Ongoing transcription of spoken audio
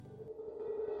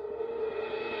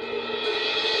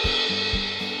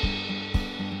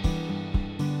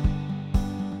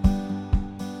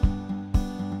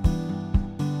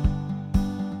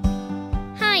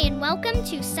welcome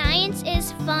to Science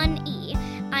is Fun E.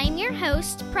 I'm your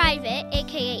host, Private,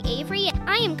 aka Avery.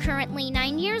 I am currently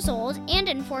 9 years old and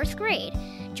in 4th grade.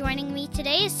 Joining me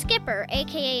today is Skipper,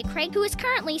 aka Craig, who is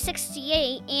currently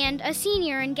 68 and a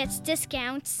senior and gets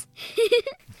discounts.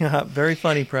 Very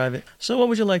funny, Private. So what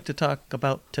would you like to talk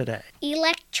about today?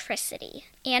 Electricity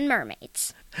and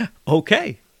mermaids.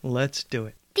 Okay, let's do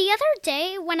it. The other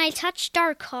day, when I touched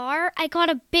our car, I got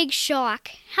a big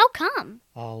shock. How come?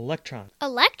 Electron.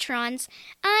 Electrons?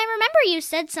 I remember you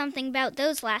said something about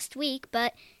those last week,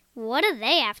 but what do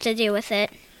they have to do with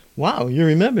it? Wow, you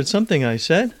remembered something I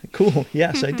said? Cool.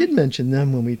 Yes, I did mention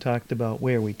them when we talked about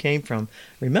where we came from.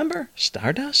 Remember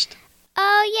Stardust?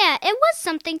 Yeah, it was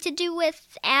something to do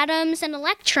with atoms and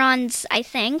electrons, I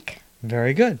think.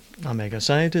 Very good. I'll make a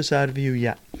scientist out of you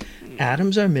yet.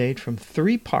 Atoms are made from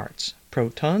 3 parts: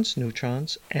 protons,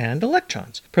 neutrons, and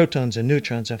electrons. Protons and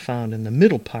neutrons are found in the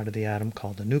middle part of the atom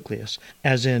called the nucleus.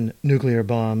 As in nuclear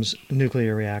bombs,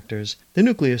 nuclear reactors, the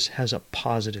nucleus has a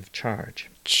positive charge.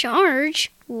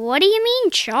 Charge? What do you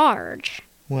mean, charge?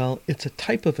 Well, it's a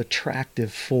type of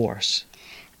attractive force.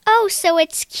 Oh, so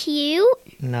it's cute?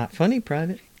 Not funny,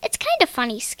 Private? It's kind of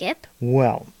funny, Skip.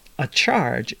 Well, a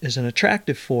charge is an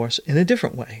attractive force in a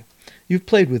different way. You've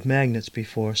played with magnets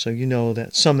before, so you know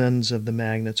that some ends of the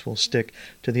magnets will stick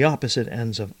to the opposite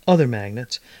ends of other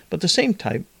magnets, but the same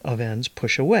type of ends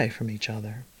push away from each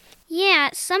other. Yeah,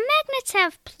 some magnets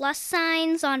have plus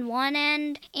signs on one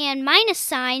end and minus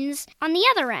signs on the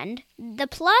other end. The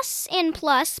plus and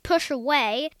plus push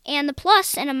away, and the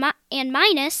plus and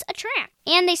minus attract,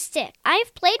 and they stick.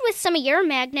 I've played with some of your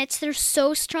magnets. They're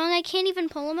so strong I can't even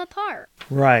pull them apart.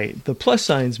 Right. The plus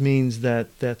signs means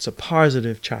that that's a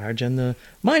positive charge, and the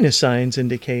minus signs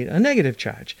indicate a negative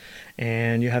charge.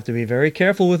 And you have to be very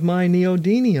careful with my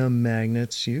neodymium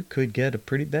magnets. You could get a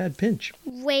pretty bad pinch.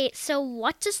 Wait, so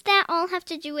what does that all have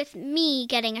to do with me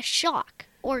getting a shock?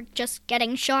 Or just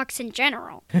getting shocks in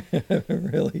general?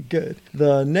 Really good.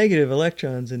 The negative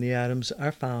electrons in the atoms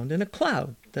are found in a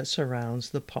cloud that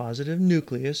surrounds the positive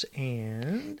nucleus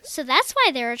and... So that's why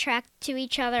they're attracted to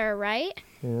each other, right?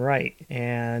 Right.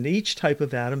 And each type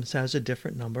of atoms has a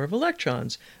different number of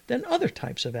electrons than other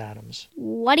types of atoms.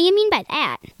 What do you mean by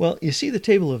that? Well, you see the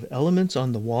table of elements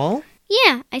on the wall?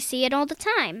 Yeah, I see it all the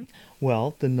time.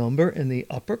 Well, the number in the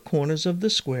upper corners of the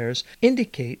squares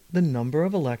indicate the number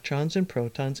of electrons and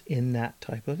protons in that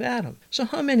type of atom. So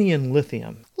how many in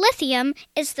lithium? Lithium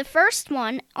is the first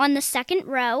one on the second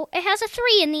row. It has a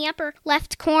 3 in the upper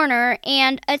left corner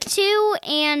and a 2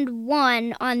 and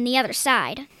 1 on the other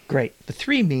side. Great. The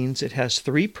 3 means it has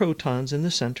 3 protons in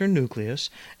the center nucleus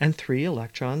and 3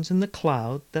 electrons in the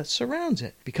cloud that surrounds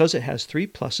it. Because it has 3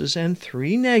 pluses and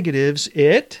 3 negatives,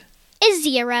 it... is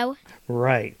 0.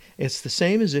 Right. It's the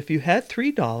same as if you had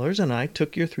 $3 and I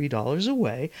took your $3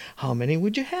 away. How many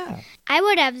would you have? I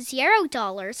would have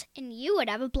 $0 and you would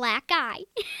have a black eye.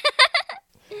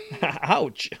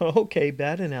 Ouch. Okay,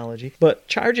 bad analogy. But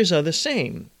charges are the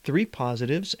same. 3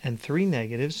 positives and 3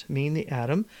 negatives mean the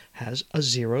atom has a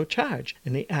 0 charge,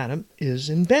 and the atom is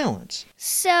in balance.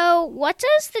 So what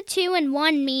does the 2 and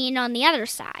 1 mean on the other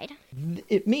side?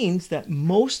 It means that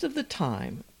most of the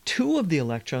time, 2 of the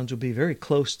electrons will be very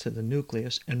close to the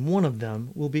nucleus, and 1 of them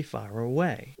will be far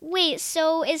away. Wait,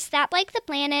 so is that like the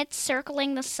planets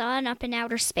circling the sun up in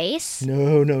outer space?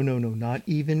 No, not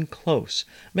even close.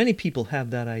 Many people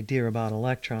have that idea about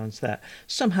electrons that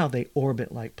somehow they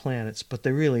orbit like planets, but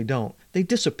they really don't. They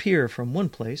disappear from one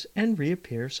place and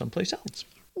reappear someplace else.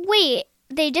 Wait,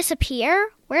 they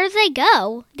disappear? Where do they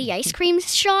go? The ice cream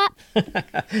shop?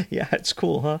 Yeah, it's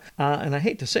cool, huh? And I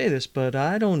hate to say this, but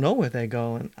I don't know where they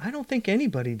go, and I don't think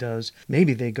anybody does.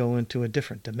 Maybe they go into a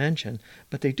different dimension,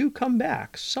 but they do come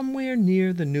back somewhere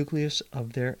near the nucleus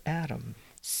of their atom.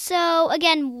 So,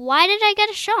 again, why did I get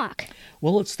a shock?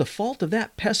 Well, it's the fault of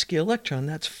that pesky electron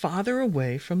that's farther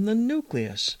away from the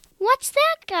nucleus. What's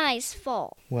that guy's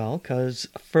fault? Well, because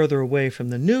further away from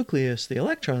the nucleus the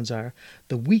electrons are,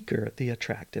 the weaker the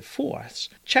attractive force.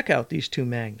 Check out these 2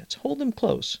 magnets. Hold them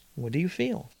close. What do you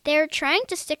feel? They're trying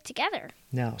to stick together.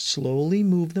 Now, slowly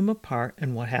move them apart,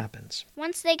 and what happens?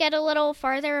 Once they get a little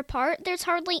farther apart, there's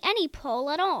hardly any pull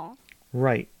at all.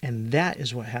 Right, and that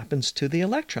is what happens to the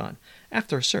electron.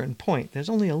 After a certain point, there's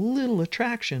only a little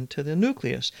attraction to the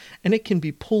nucleus, and it can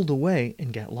be pulled away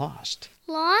and get lost.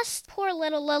 Lost? Poor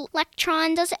little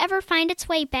electron. Does it ever find its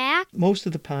way back? Most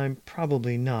of the time,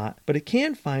 probably not, but it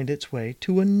can find its way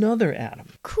to another atom.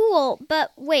 Cool,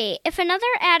 but wait, if another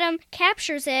atom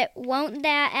captures it, won't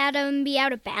that atom be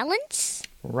out of balance?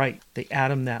 Right. The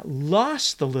atom that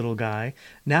lost the little guy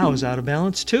now is out of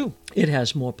balance too. It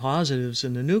has more positives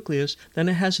in the nucleus than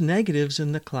it has negatives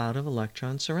in the cloud of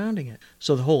electrons surrounding it.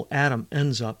 So the whole atom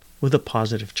ends up with a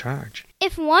positive charge.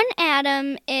 If one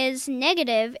atom is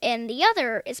negative and the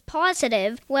other is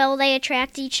positive, will they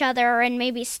attract each other and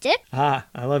maybe stick? Ah,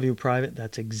 I love you, Private.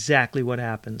 That's exactly what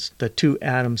happens. The two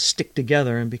atoms stick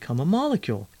together and become a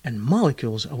molecule. And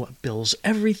molecules are what builds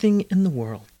everything in the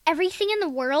world. Everything in the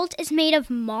world is made of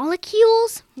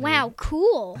molecules? Wow,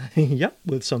 cool. Yep,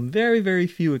 with some very, very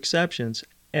few exceptions,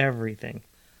 everything.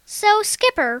 So,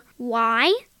 Skipper,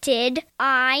 why did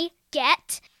I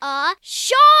get a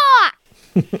shock?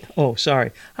 Oh,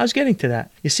 sorry. I was getting to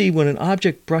that. You see, when an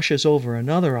object brushes over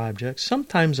another object,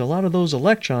 sometimes a lot of those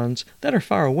electrons that are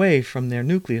far away from their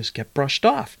nucleus get brushed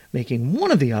off, making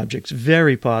one of the objects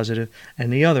very positive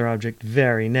and the other object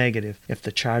very negative. If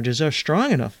the charges are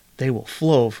strong enough, they will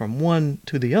flow from one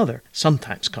to the other,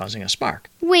 sometimes causing a spark.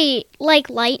 Wait, like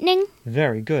lightning?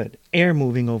 Very good. Air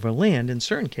moving over land, in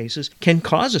certain cases, can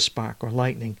cause a spark or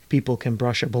lightning. People can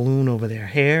brush a balloon over their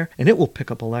hair, and it will pick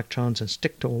up electrons and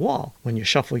stick to a wall. When you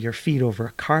shuffle your feet over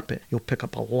a carpet, you'll pick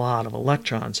up a lot of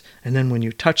electrons. And then when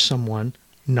you touch someone,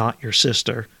 not your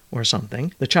sister or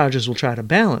something, the charges will try to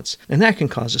balance, and that can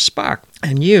cause a spark.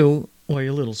 And you or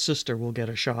your little sister will get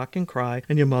a shock and cry,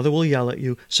 and your mother will yell at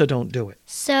you, so don't do it.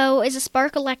 So, is a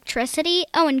spark electricity?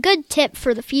 Oh, and good tip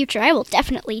for the future. I will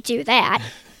definitely do that.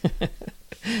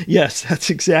 Yes, that's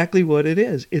exactly what it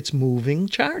is. It's moving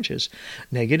charges.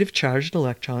 Negative charged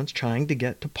electrons trying to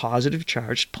get to positive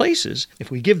charged places.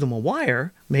 If we give them a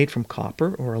wire made from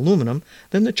copper or aluminum,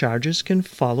 then the charges can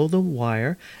follow the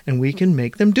wire and we can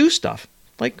make them do stuff,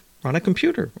 like run a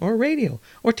computer or a radio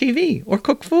or TV or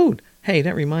cook food. Hey,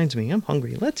 that reminds me, I'm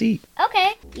hungry. Let's eat.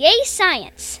 Okay. Yay,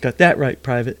 science. Got that right,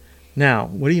 Private. Now,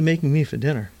 what are you making me for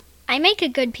dinner? I make a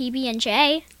good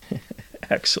PB&J.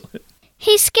 Excellent.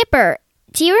 Hey, Skipper,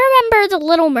 do you remember the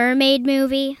Little Mermaid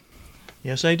movie?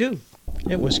 Yes, I do.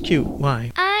 It was cute.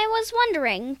 Why? I was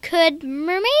wondering, could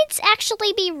mermaids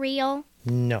actually be real?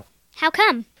 No. How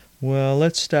come? Well,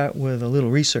 let's start with a little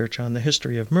research on the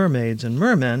history of mermaids and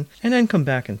mermen, and then come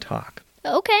back and talk.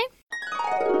 Okay.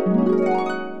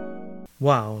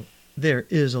 Wow, there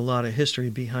is a lot of history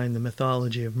behind the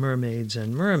mythology of mermaids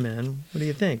and mermen. What do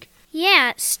you think?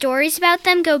 Yeah, stories about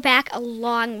them go back a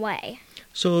long way.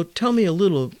 So tell me a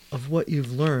little of what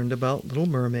you've learned about little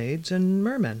mermaids and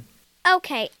mermen.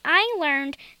 Okay, I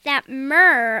learned that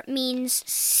mer means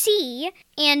sea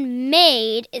and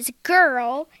maid is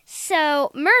girl,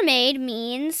 so mermaid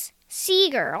means sea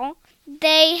girl.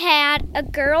 They had a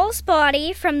girl's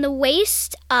body from the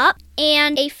waist up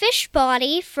and a fish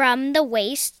body from the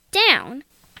waist down.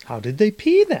 How did they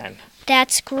pee then?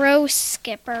 That's gross,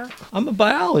 Skipper. I'm a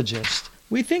biologist.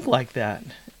 We think like that.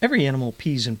 Every animal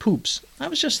pees and poops. I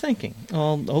was just thinking.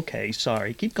 Oh, okay,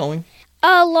 sorry. Keep going.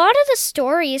 A lot of the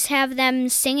stories have them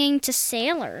singing to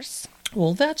sailors,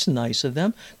 Well, that's nice of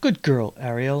them. Good girl,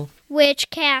 Ariel. which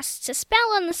casts a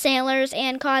spell on the sailors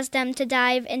and caused them to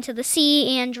dive into the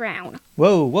sea and drown.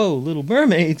 Whoa, little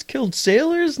mermaids killed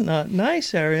sailors? Not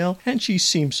nice, Ariel. And she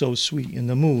seemed so sweet in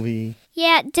the movie.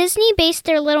 Yeah, Disney based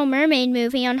their Little Mermaid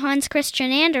movie on Hans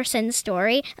Christian Andersen's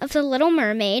story of the Little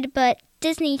Mermaid, but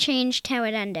Disney changed how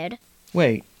it ended.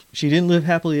 Wait, she didn't live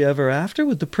happily ever after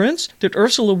with the prince? Did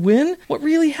Ursula win? What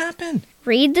really happened?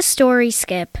 Read the story,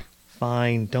 Skip.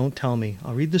 Fine, don't tell me.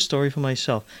 I'll read the story for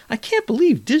myself. I can't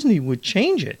believe Disney would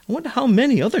change it. I wonder how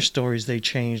many other stories they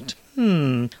changed.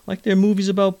 Like their movies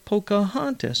about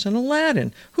Pocahontas and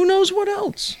Aladdin. Who knows what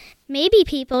else? Maybe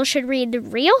people should read the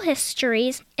real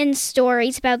histories and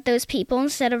stories about those people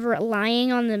instead of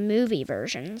relying on the movie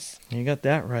versions. You got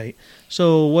that right.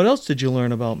 So what else did you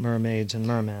learn about mermaids and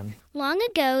mermen? Long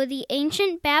ago, the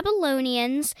ancient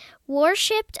Babylonians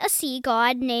worshipped a sea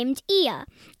god named Ea,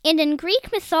 and in Greek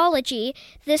mythology,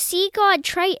 the sea god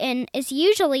Triton is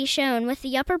usually shown with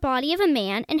the upper body of a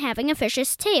man and having a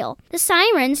fish's tail. The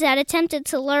sirens that attempted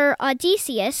to lure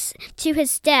Odysseus to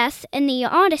his death in the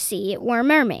Odyssey were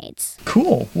mermaids.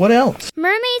 Cool. What else?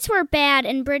 Mermaids were bad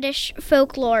in British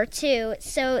folklore too,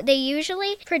 so they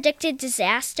usually predicted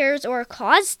disasters or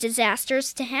caused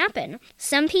disasters to happen.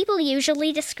 Some people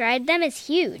usually described them as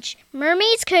huge.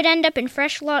 Mermaids could end up in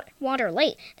freshwater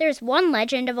lake. There's one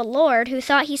legend of a lord who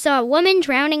thought he saw a woman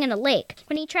drowning in a lake.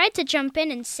 When he tried to jump in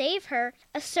and save her,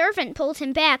 a servant pulled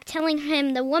him back, telling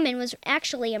him the woman was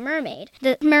actually a mermaid.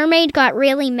 The mermaid got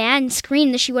really mad and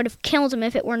screamed that she would have killed him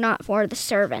if it were not for the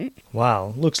servant.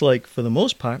 Wow, looks like for the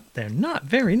most part, they're not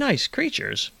very nice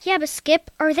creatures. Yeah, but Skip,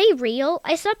 are they real?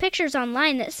 I saw pictures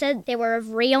online that said they were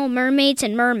of real mermaids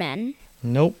and mermen.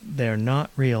 Nope, they're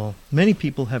not real. Many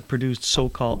people have produced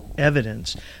so-called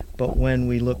evidence, but when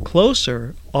we look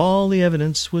closer, all the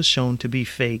evidence was shown to be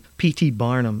fake. P.T.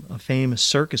 Barnum, a famous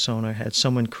circus owner, had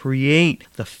someone create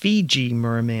the Fiji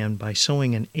merman by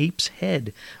sewing an ape's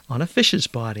head on a fish's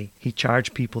body. He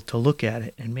charged people to look at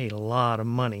it and made a lot of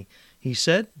money. He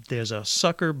said, "There's a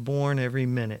sucker born every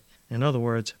minute." In other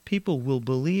words, people will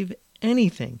believe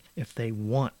anything if they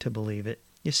want to believe it.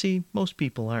 You see, most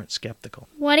people aren't skeptical.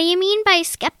 What do you mean by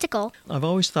skeptical? I've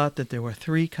always thought that there were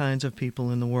three kinds of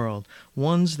people in the world.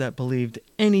 Ones that believed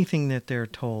anything that they're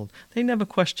told. They never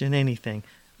question anything.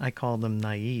 I call them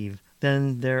naive.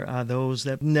 Then there are those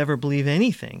that never believe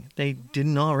anything they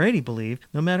didn't already believe,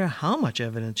 no matter how much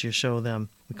evidence you show them.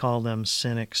 We call them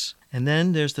cynics. And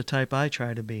then there's the type I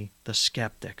try to be, the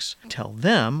skeptics. Tell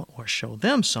them or show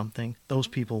them something, those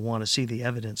people want to see the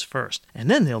evidence first, and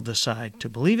then they'll decide to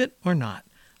believe it or not.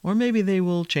 Or maybe they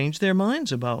will change their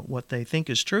minds about what they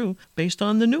think is true based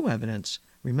on the new evidence.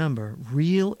 Remember,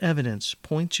 real evidence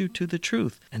points you to the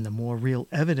truth, and the more real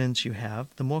evidence you have,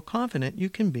 the more confident you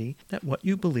can be that what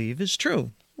you believe is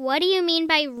true. What do you mean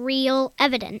by real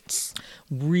evidence?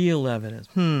 Real evidence.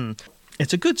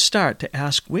 It's a good start to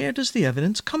ask, where does the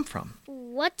evidence come from?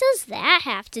 What does that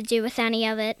have to do with any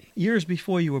of it? Years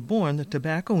before you were born, the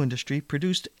tobacco industry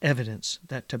produced evidence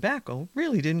that tobacco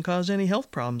really didn't cause any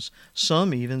health problems.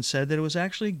 Some even said that it was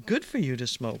actually good for you to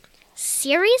smoke.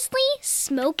 Seriously?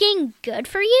 Smoking good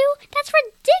for you? That's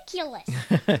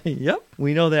ridiculous. Yep,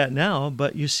 we know that now,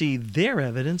 but you see, their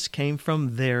evidence came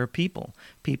from their people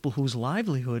whose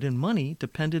livelihood and money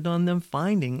depended on them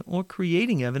finding or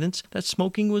creating evidence that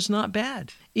smoking was not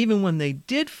bad. Even when they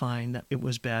did find that it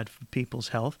was bad for people's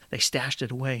health, they stashed it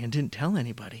away and didn't tell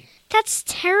anybody. That's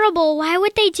terrible. Why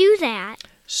would they do that?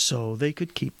 So they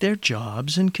could keep their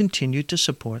jobs and continue to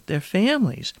support their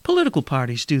families. Political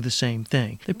parties do the same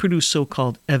thing. They produce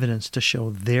so-called evidence to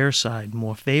show their side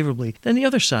more favorably than the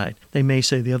other side. They may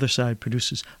say the other side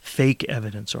produces fake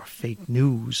evidence or fake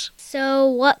news. So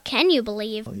what can you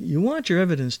believe? You want your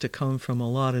evidence to come from a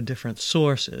lot of different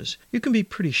sources. You can be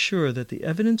pretty sure that the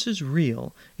evidence is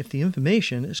real if the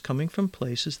information is coming from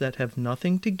places that have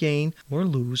nothing to gain or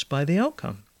lose by the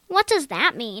outcome. What does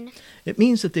that mean? It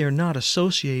means that they are not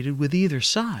associated with either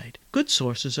side. Good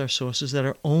sources are sources that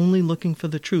are only looking for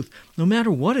the truth, no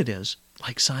matter what it is,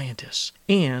 like scientists.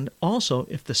 And also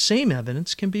if the same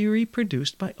evidence can be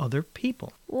reproduced by other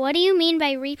people. What do you mean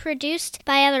by reproduced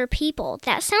by other people?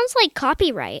 That sounds like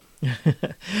copyright.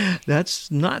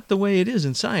 That's not the way it is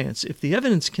in science. If the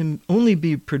evidence can only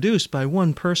be produced by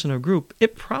one person or group,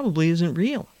 it probably isn't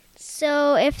real.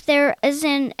 So if there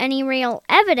isn't any real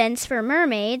evidence for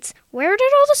mermaids, where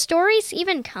did all the stories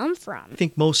even come from? I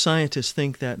think most scientists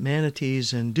think that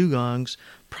manatees and dugongs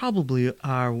probably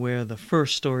are where the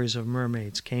first stories of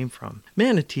mermaids came from.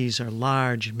 Manatees are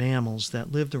large mammals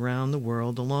that lived around the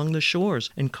world along the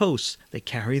shores and coasts. They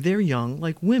carry their young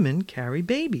like women carry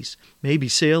babies. Maybe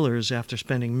sailors, after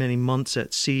spending many months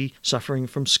at sea, suffering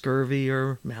from scurvy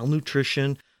or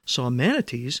malnutrition, saw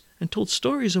manatees and told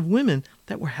stories of women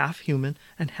that were half human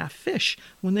and half fish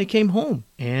when they came home.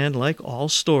 And like all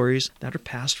stories that are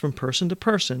passed from person to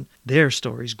person, their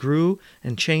stories grew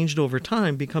and changed over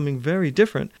time, becoming very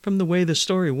different from the way the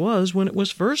story was when it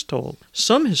was first told.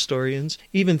 Some historians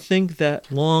even think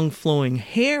that long flowing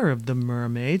hair of the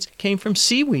mermaids came from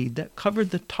seaweed that covered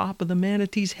the top of the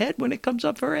manatee's head when it comes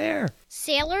up for air.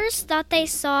 Sailors thought they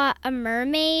saw a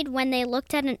mermaid when they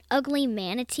looked at an ugly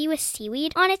manatee with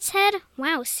seaweed on its head.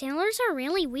 Wow, sailors are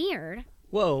really weird.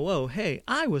 Whoa, hey,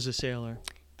 I was a sailor.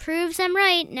 Proves I'm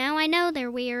right. Now I know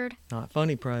they're weird. Not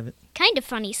funny, Private. Kind of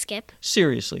funny, Skip.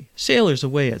 Seriously, sailors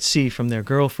away at sea from their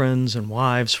girlfriends and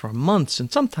wives for months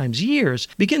and sometimes years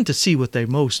begin to see what they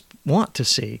most want to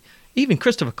see. Even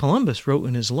Christopher Columbus wrote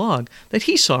in his log that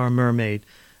he saw a mermaid,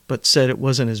 but said it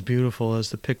wasn't as beautiful as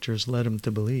the pictures led him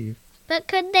to believe. But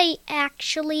could they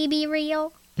actually be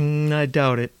real? I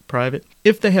doubt it, Private.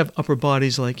 If they have upper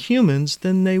bodies like humans,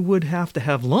 then they would have to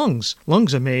have lungs.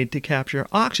 Lungs are made to capture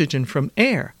oxygen from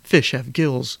air. Fish have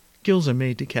gills. Gills are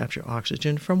made to capture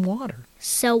oxygen from water.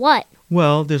 So what?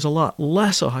 Well, there's a lot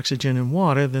less oxygen in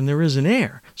water than there is in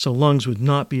air, so lungs would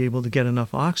not be able to get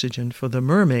enough oxygen for the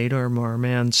mermaid or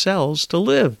merman cells to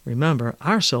live. Remember,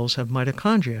 our cells have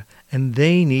mitochondria, and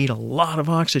they need a lot of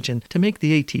oxygen to make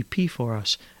the ATP for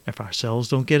us. If our cells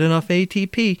don't get enough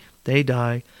ATP, they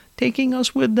die, taking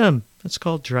us with them. That's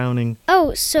called drowning.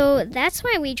 Oh, so that's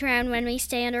why we drown when we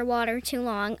stay underwater too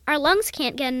long. Our lungs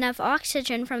can't get enough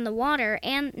oxygen from the water,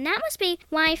 and that must be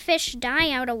why fish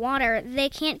die out of water. They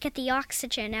can't get the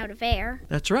oxygen out of air.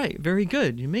 That's right. Very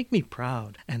good. You make me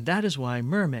proud. And that is why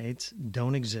mermaids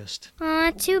don't exist.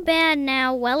 Aw, too bad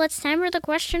now. Well, it's time for the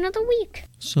question of the week.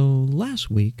 So last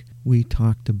week, we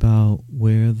talked about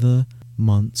where the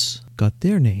months got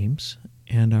their names,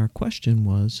 and our question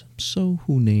was, so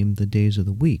who named the days of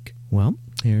the week? Well,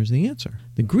 here's the answer.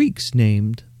 The Greeks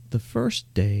named the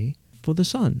first day for the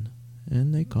sun,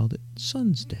 and they called it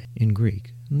Sun's Day in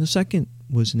Greek. And the second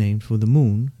was named for the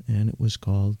moon, and it was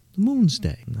called the Moon's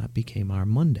Day, and that became our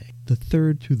Monday. The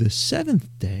third through the seventh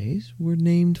days were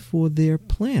named for their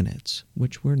planets,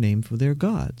 which were named for their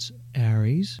gods,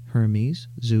 Ares, Hermes,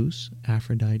 Zeus,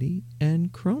 Aphrodite,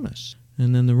 and Cronus.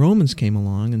 And then the Romans came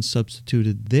along and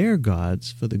substituted their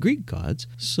gods for the Greek gods,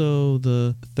 so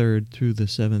the third through the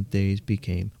seventh days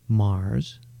became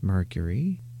Mars,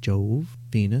 Mercury, Jove,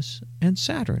 Venus, and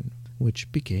Saturn, which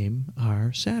became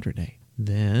our Saturday.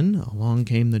 Then along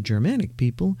came the Germanic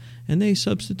people, and they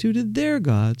substituted their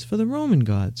gods for the Roman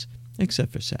gods,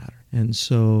 except for Saturn. And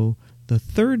so the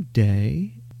third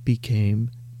day became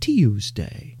Tiu's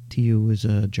Day. Tiu is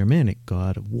a Germanic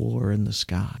god of war in the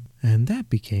sky. And that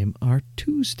became our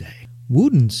Tuesday.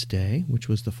 Woden's Day, which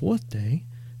was the fourth day,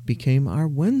 became our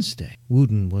Wednesday.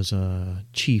 Woden was a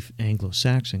chief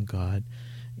Anglo-Saxon god,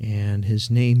 and his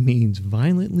name means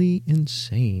violently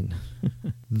insane.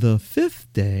 The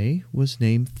fifth day was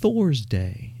named Thor's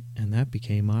Day, and that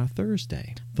became our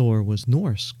Thursday. Thor was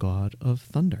Norse god of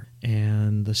thunder.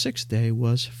 And the sixth day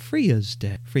was Freya's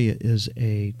Day. Freya is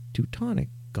a Teutonic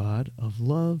god of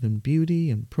love and beauty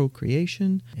and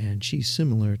procreation, and she's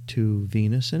similar to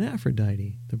Venus and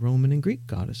Aphrodite, the Roman and Greek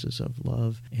goddesses of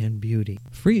love and beauty.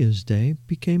 Freya's Day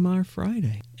became our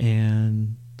Friday,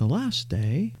 and the last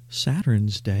day,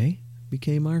 Saturn's Day,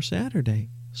 became our Saturday.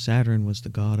 Saturn was the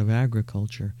god of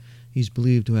agriculture. He's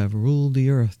believed to have ruled the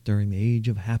earth during the age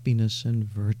of happiness and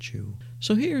virtue.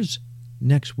 So here's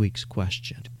next week's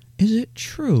question. Is it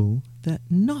true that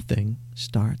nothing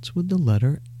starts with the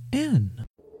letter N?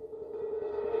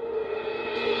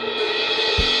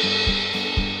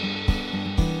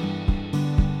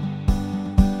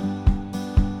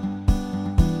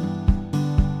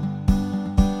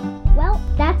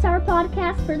 That's our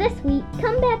podcast for this week.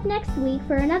 Come back next week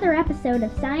for another episode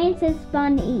of Science is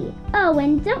Fun E. Oh,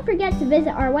 and don't forget to visit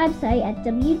our website at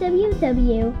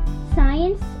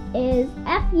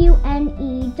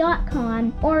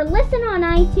www.scienceisfune.com or listen on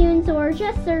iTunes or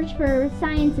just search for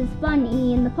Science is Fun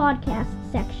E in the podcast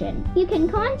section. You can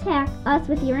contact us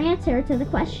with your answer to the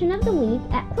question of the week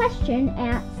at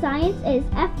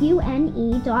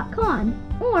question@scienceisfune.com.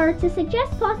 Or to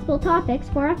suggest possible topics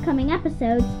for upcoming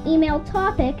episodes, email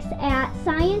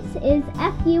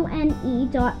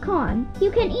topics@scienceisfune.com.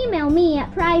 You can email me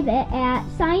at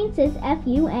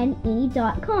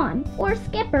private@scienceisfune.com or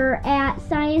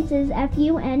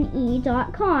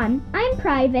skipper@scienceisfune.com. I'm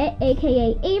Private,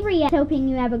 aka Avery, hoping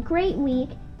you have a great week.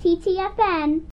 TTFN!